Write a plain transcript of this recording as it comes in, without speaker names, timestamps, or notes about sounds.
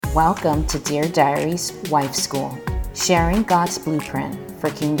Welcome to Dear Diaries Wife School, sharing God's blueprint for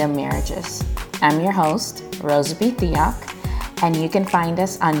kingdom marriages. I'm your host, Roserbie Theoc, and you can find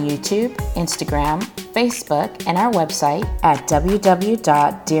us on YouTube, Instagram, Facebook, and our website at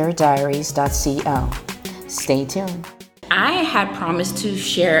www.deardiaries.co. Stay tuned. I had promised to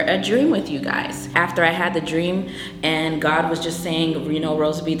share a dream with you guys. After I had the dream and God was just saying,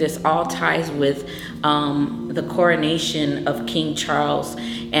 Roserbie, this all ties with the coronation of King Charles.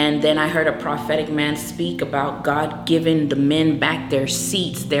 And then I heard a prophetic man speak about God giving the men back their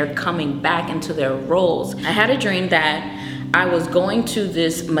seats. They're coming back into their roles. I had a dream that I was going to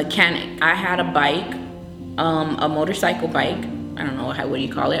this mechanic. I had a bike, a motorcycle bike. I don't know, what do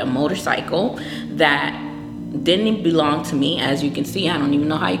you call it? A motorcycle that didn't belong to me. As you can see, I don't even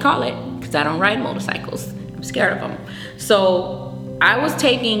know how you call it because I don't ride motorcycles. I'm scared of them. So I was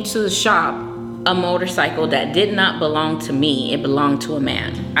taking to the shop a motorcycle that did not belong to me. It belonged to a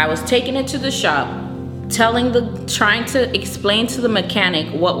man. I was taking it to the shop, trying to explain to the mechanic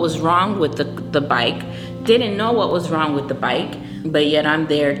what was wrong with the bike. Didn't know what was wrong with the bike, but yet I'm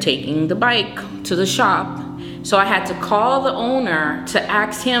there taking the bike to the shop. So I had to call the owner to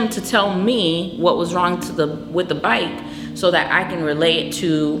ask him to tell me what was wrong with the bike so that I can relay it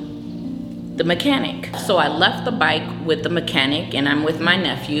to the mechanic. So I left the bike with the mechanic and I'm with my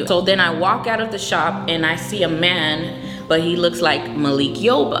nephew. So then I walk out of the shop and I see a man, but he looks like Malik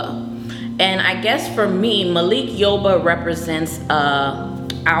Yoba. And I guess for me, Malik Yoba represents a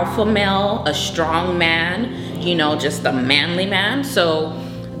alpha male, a strong man, just a manly man. So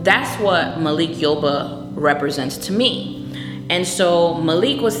that's what Malik Yoba represents to me. And so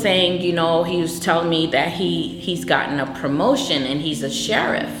Malik was saying, he was telling me that he's gotten a promotion and he's a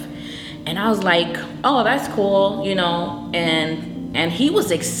sheriff. And I was like, oh, that's cool, and he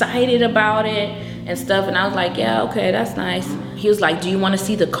was excited about it and stuff. And I was like, yeah, okay, that's nice. He was like, do you want to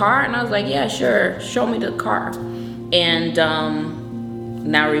see the car? And I was like, yeah, sure, show me the car. And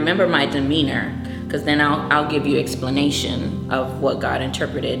now remember my demeanor, because then I'll give you explanation of what God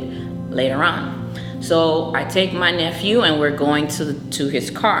interpreted later on. So I take my nephew and we're going to his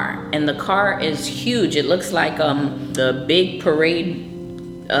car, and the car is huge. It looks like the big parade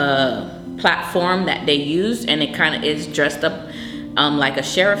platform that they use, and it kind of is dressed up like a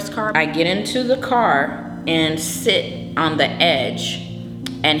sheriff's car. I get into the car and sit on the edge,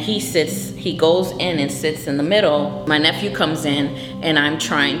 and he goes in and sits in the middle. My nephew comes in and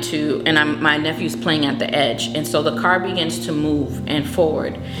my nephew's playing at the edge. And so the car begins to move and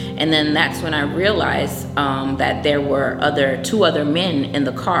forward. And then that's when I realized that there were two other men in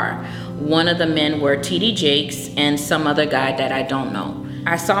the car. One of the men were TD Jakes and some other guy that I don't know.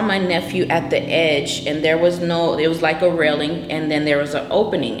 I saw my nephew at the edge, and it was like a railing, and then there was an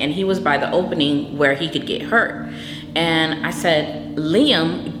opening, and he was by the opening where he could get hurt. And I said,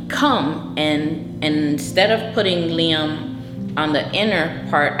 Liam, come. And instead of putting Liam on the inner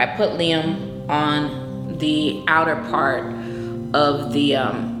part, I put Liam on the outer part of the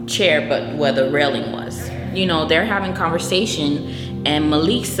chair, but where the railing was. They're having conversation, and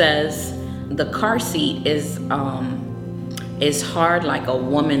Malik says the car seat is hard like a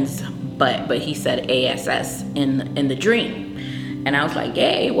woman's butt, but he said ASS in the dream. And I was like,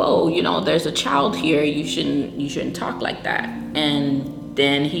 hey, whoa, there's a child here. You shouldn't talk like that. And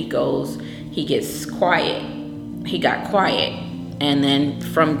then he gets quiet. He got quiet. And then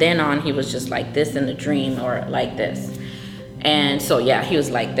from then on, he was just like this in the dream, or like this. And so, yeah, he was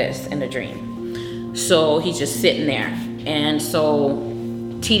like this in the dream. So he's just sitting there. And so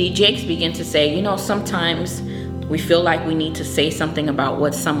TD Jakes began to say, sometimes we feel like we need to say something about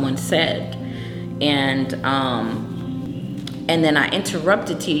what someone said. And then I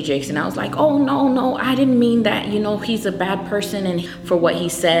interrupted TD Jakes, and I was like, oh, no, I didn't mean that. He's a bad person and for what he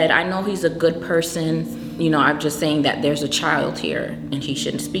said. I know he's a good person. I'm just saying that there's a child here and he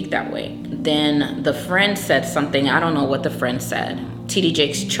shouldn't speak that way. Then the friend said something. I don't know what the friend said. TD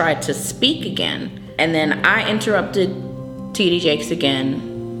Jakes tried to speak again. And then I interrupted TD Jakes again.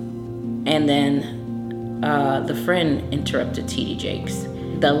 And then the friend interrupted TD Jakes.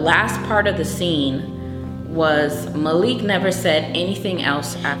 The last part of the scene was Malik never said anything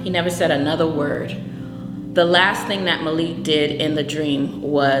else. He never said another word. The last thing that Malik did in the dream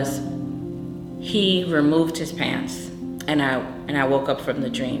was he removed his pants, and I woke up from the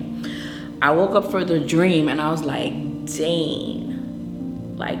dream. I woke up from the dream and I was like,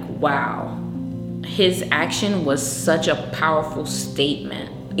 dang, like, wow. His action was such a powerful statement.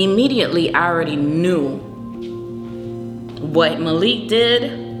 Immediately, I already knew what Malik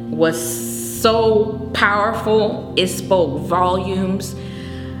did was so powerful. It spoke volumes.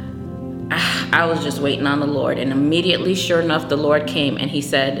 I was just waiting on the Lord. And immediately, sure enough, the Lord came and he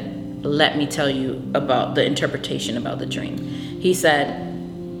said, let me tell you about the interpretation about the dream. He said,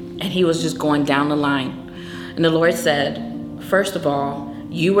 and he was just going down the line. And the Lord said, first of all,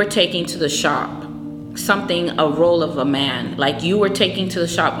 you were taking to the shop a role of a man. Like you were taking to the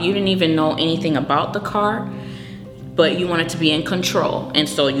shop. You didn't even know anything about the car, but you wanted to be in control. And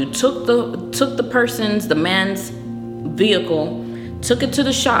so you took the man's vehicle, took it to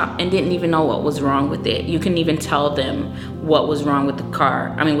the shop, and didn't even know what was wrong with it. You couldn't even tell them what was wrong with the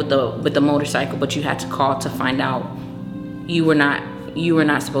car. I mean, with the motorcycle, but you had to call to find out. You were not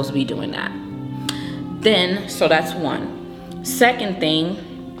supposed to be doing that. Then, so that's one.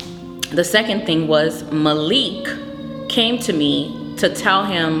 The second thing was Malik came to me to tell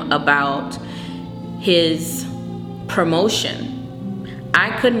him about his promotion.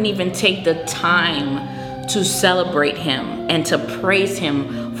 I couldn't even take the time to celebrate him and to praise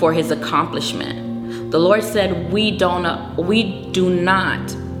him for his accomplishment. The Lord said we do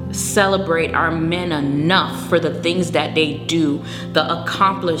not celebrate our men enough for the things that they do, the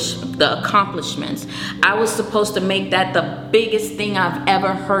accomplishments. I was supposed to make that the biggest thing I've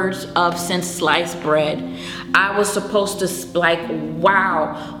ever heard of since sliced bread. I was supposed to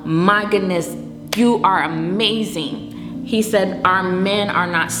wow, my goodness, you are amazing. He said, our men are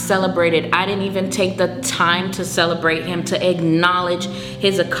not celebrated. I didn't even take the time to celebrate him, to acknowledge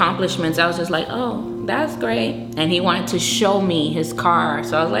his accomplishments. I was just like, oh, that's great. And he wanted to show me his car.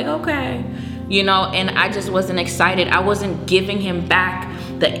 So I was like, okay, and I just wasn't excited. I wasn't giving him back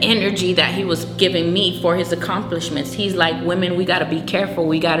the energy that he was giving me for his accomplishments. He's like, women, we got to be careful.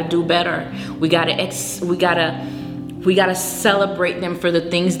 We got to do better. We got to celebrate them for the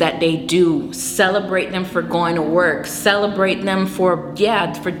things that they do. Celebrate them for going to work. Celebrate them for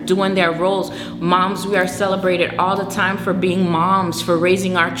doing their roles. Moms, we are celebrated all the time for being moms, for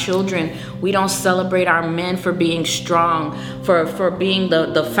raising our children. We don't celebrate our men for being strong, for being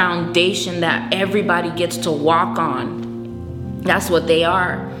the foundation that everybody gets to walk on. That's what they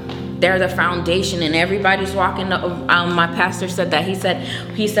are. They're the foundation, and everybody's walking. My pastor said that. He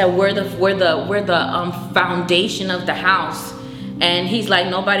said we're the foundation of the house, and he's like,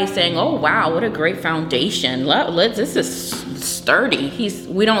 nobody's saying, oh wow, what a great foundation. This is sturdy.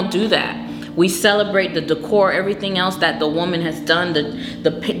 We don't do that. We celebrate the decor, everything else that the woman has done,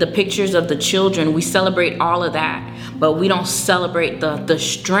 the pictures of the children. We celebrate all of that, but we don't celebrate the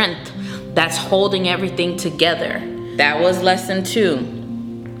strength that's holding everything together. That was lesson 2.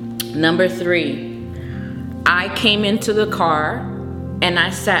 Number 3, I came into the car and I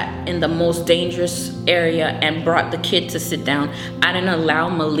sat in the most dangerous area and brought the kid to sit down. I didn't allow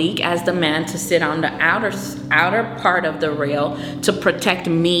Malik as the man to sit on the outer part of the rail to protect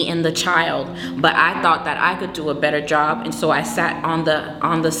me and the child. But I thought that I could do a better job, and so I sat on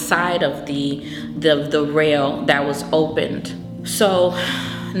the side of the rail that was opened. So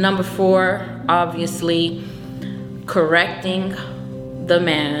number 4, obviously, correcting the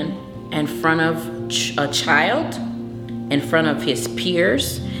man in front of a child, in front of his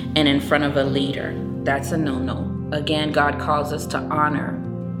peers, and in front of a leader. That's a no-no. Again, God calls us to honor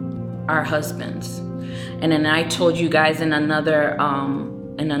our husbands. And then I told you guys in another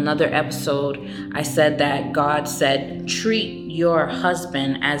episode, I said that God said, treat your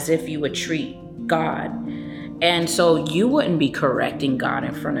husband as if you would treat God. And so you wouldn't be correcting God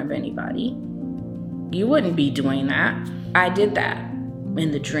in front of anybody. You wouldn't be doing that. I did that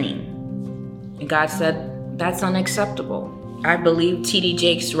in the dream. And God said, that's unacceptable. I believe T.D.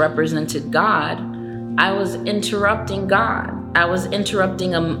 Jakes represented God. I was interrupting God. I was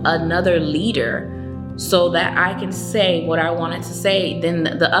interrupting another leader so that I can say what I wanted to say. Then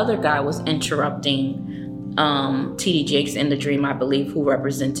the other guy was interrupting T.D. Jakes in the dream, I believe, who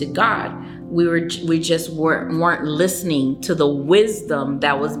represented God. We just weren't listening to the wisdom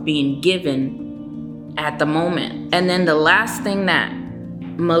that was being given at the moment. And then the last thing that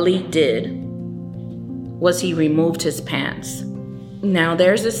Malik did was he removed his pants. Now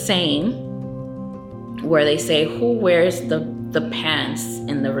there's a saying where they say, who wears the pants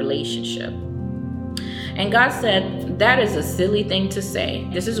in the relationship? And God said, that is a silly thing to say.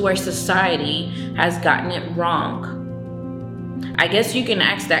 This is where society has gotten it wrong. I guess you can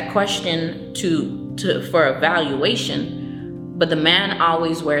ask that question for evaluation, but the man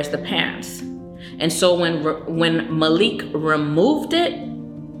always wears the pants. And so when Malik removed it,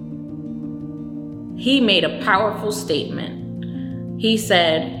 he made a powerful statement. He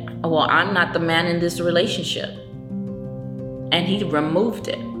said, well, I'm not the man in this relationship. And he removed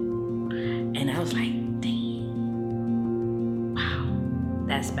it. And I was like, dang, wow,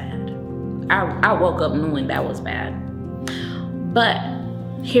 that's bad. I woke up knowing that was bad. But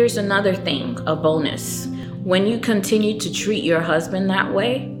Here's another thing, a bonus. When you continue to treat your husband that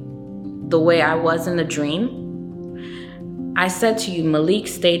way, the way I was in the dream, I said to you, Malik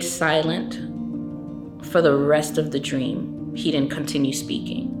stayed silent for the rest of the dream. He didn't continue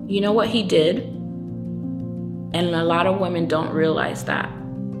speaking. You know what he did? And a lot of women don't realize that,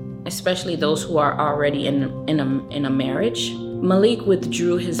 especially those who are already in a marriage. Malik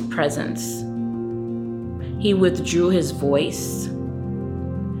withdrew his presence. He withdrew his voice.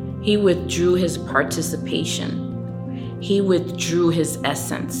 He withdrew his participation. He withdrew his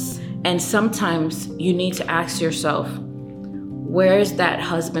essence. And sometimes you need to ask yourself, where's that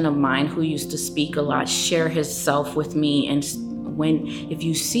husband of mine who used to speak a lot, share his self with me? And if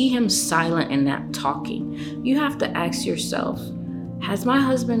you see him silent and not talking, you have to ask yourself, has my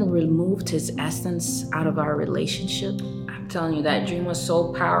husband removed his essence out of our relationship? I'm telling you, that dream was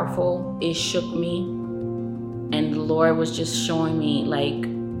so powerful. It shook me. And the Lord was just showing me,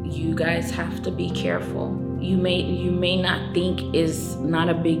 like, you guys have to be careful. You may not think is not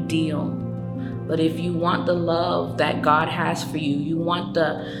a big deal, but if you want the love that God has for you, you want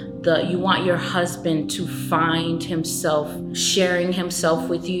you want your husband to find himself sharing himself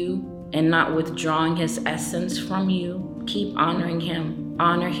with you and not withdrawing his essence from you, keep honoring him,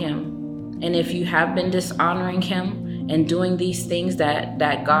 honor him. And if you have been dishonoring him and doing these things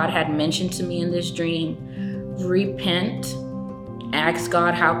that God had mentioned to me in this dream, repent. Ask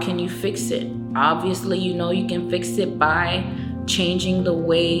God, how can you fix it? Obviously, you know you can fix it by changing the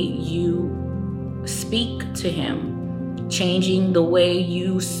way you speak to him, changing the way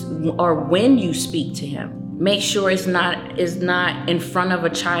or when you speak to him. Make sure it's not in front of a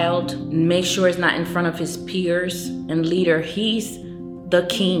child. Make sure it's not in front of his peers and leader. He's the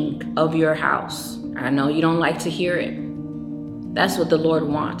king of your house. I know you don't like to hear it. That's what the Lord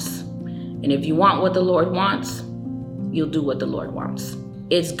wants. And if you want what the Lord wants, you'll do what the Lord wants.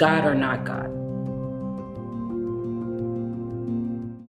 It's God or not God.